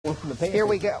Here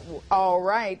we go. All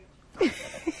right.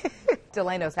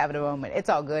 Delano's having a moment. It's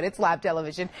all good. It's live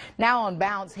television. Now on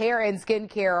Bounce, hair and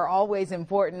skincare are always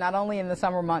important, not only in the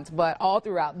summer months, but all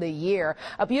throughout the year.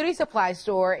 A beauty supply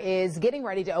store is getting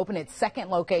ready to open its second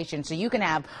location, so you can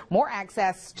have more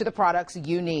access to the products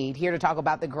you need. Here to talk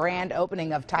about the grand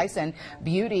opening of Tisun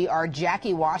Beauty are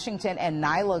Jackie Washington and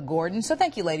Nyla Gordon. So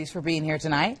thank you, ladies, for being here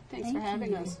tonight. Thanks for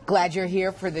having us. Glad you're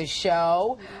here for the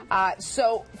show.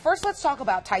 So first, let's talk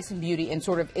about Tisun Beauty and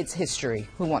sort of its history.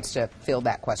 Who wants to field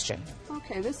that question?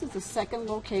 Okay, this is the second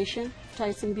location,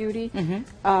 Tisun Beauty.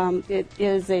 Mm-hmm. It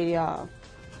is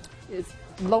it's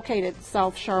located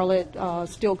South Charlotte,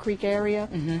 Still Creek area,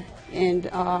 and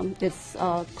it's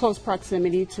close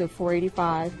proximity to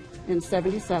 485 and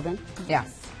 77. Yeah.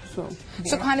 So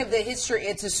kind of the history,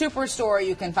 it's a superstore.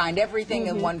 You can find everything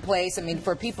in one place. I mean,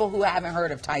 for people who haven't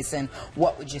heard of Tisun,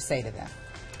 what would you say to them?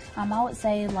 I would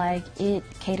say, like, it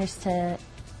caters to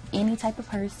any type of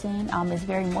person. It's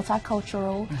very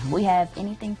multicultural. We have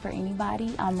anything for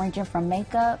anybody, ranging from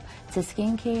makeup to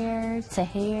skincare to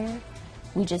hair.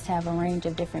 We just have a range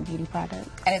of different beauty products.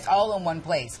 And it's all in one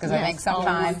place, because I think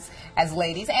sometimes as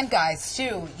ladies and guys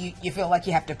too, you feel like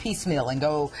you have to piecemeal and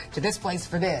go to this place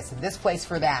for this and this place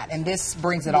for that, and this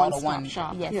brings it all to one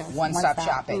shop. Yes. One-stop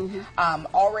shopping.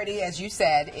 Already, as you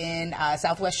said, in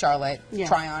Southwest Charlotte,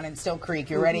 Tryon and Still Creek,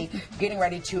 you're getting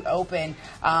ready to open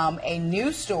a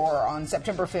new store on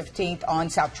September 15th on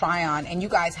South Tryon, and you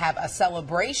guys have a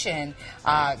celebration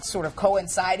sort of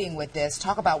coinciding with this.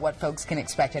 Talk about what folks can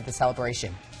expect at the celebration.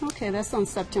 Okay, that's on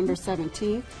September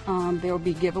 17th. There will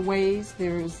be giveaways.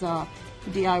 There's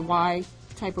DIY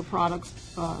type of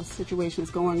products situations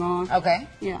going on. Okay.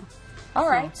 Yeah. All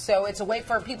right. So it's a way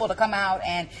for people to come out,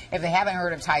 and if they haven't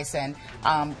heard of Tisun,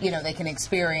 you know, they can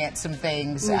experience some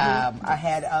things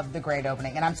ahead of the great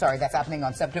opening. And I'm sorry, that's happening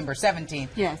on September 17th.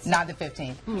 Yes. Not the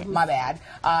 15th. My bad.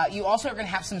 You also are going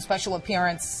to have some special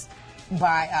appearances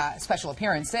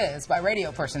by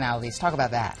radio personalities. Talk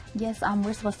about that. Yes,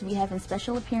 we're supposed to be having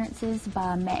special appearances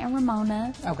by Matt and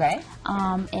Ramona. Okay.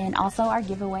 And also our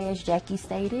giveaway, as Jackie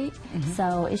stated.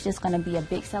 So it's just going to be a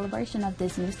big celebration of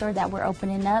this new store that we're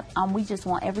opening up. We just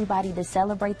want everybody to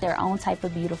celebrate their own type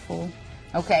of beautiful.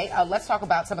 Okay, let's talk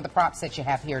about some of the props that you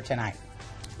have here tonight.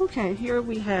 Okay, here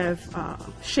we have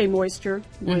Shea Moisture,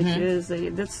 which is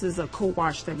this is a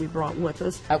co-wash that we brought with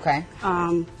us. Okay.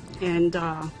 And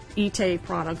Ite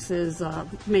products is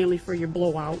mainly for your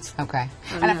blowouts. Okay.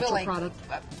 And I feel like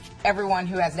everyone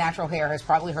who has natural hair has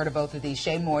probably heard of both of these,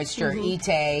 Shea Moisture,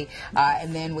 Ite,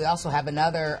 and then we also have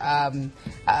another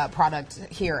product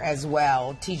here as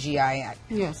well, TGIN.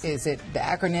 Yes. Is it the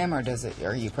acronym,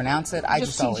 or you pronounce it?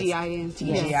 Just TGIN.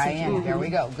 TGIN. There we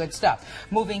go. Good stuff.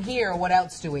 Moving here, what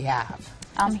else do we have?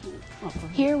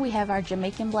 Here we have our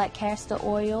Jamaican black castor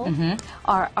oil,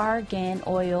 our argan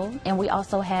oil, and we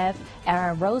also have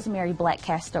our rosemary black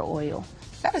castor oil.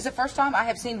 That is the first time I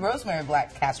have seen rosemary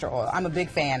black castor oil. I'm a big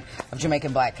fan of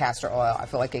Jamaican black castor oil. I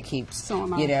feel like it keeps,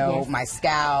 you know, my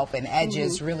scalp and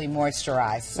edges really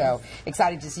moisturized. So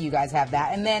excited to see you guys have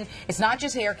that. And then it's not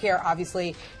just hair care,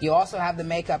 obviously. You also have the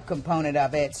makeup component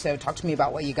of it. So talk to me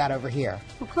about what you got over here.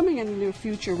 Well, coming in the near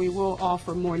future, we will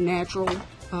offer more natural,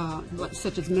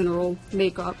 such as mineral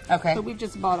makeup. Okay. So we've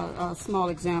just bought a small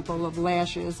example of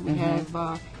lashes. We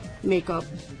have makeup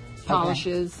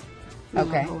polishes.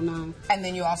 Okay. The whole nine. And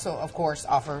then you also, of course,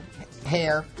 offer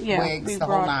hair, wigs, the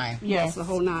whole nine. Yes, the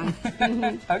whole nine.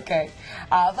 Okay.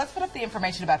 Let's put up the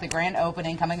information about the grand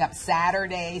opening coming up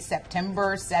Saturday,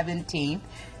 September 17th.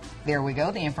 There we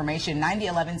go. The information,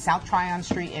 9011 South Tryon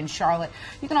Street in Charlotte.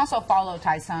 You can also follow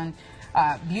Tisun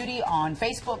Beauty on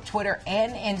Facebook, Twitter,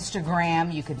 and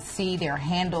Instagram. You can see their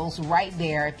handles right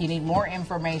there. If you need more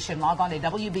information, log on to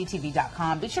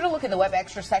WBTV.com. Be sure to look in the Web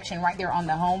Extra section right there on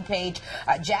the homepage.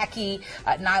 Jackie,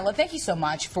 Nyla, thank you so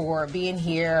much for being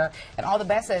here, and all the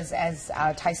best as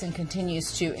Tisun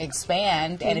continues to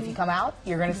expand. And if you come out,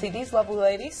 you're going to see these lovely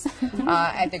ladies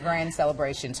at the grand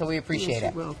celebration. So we appreciate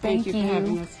it. Well, thank you for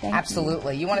having us.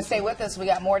 Absolutely. You want to stay with us? We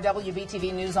got more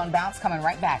WBTV News on Bounce coming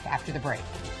right back after the break.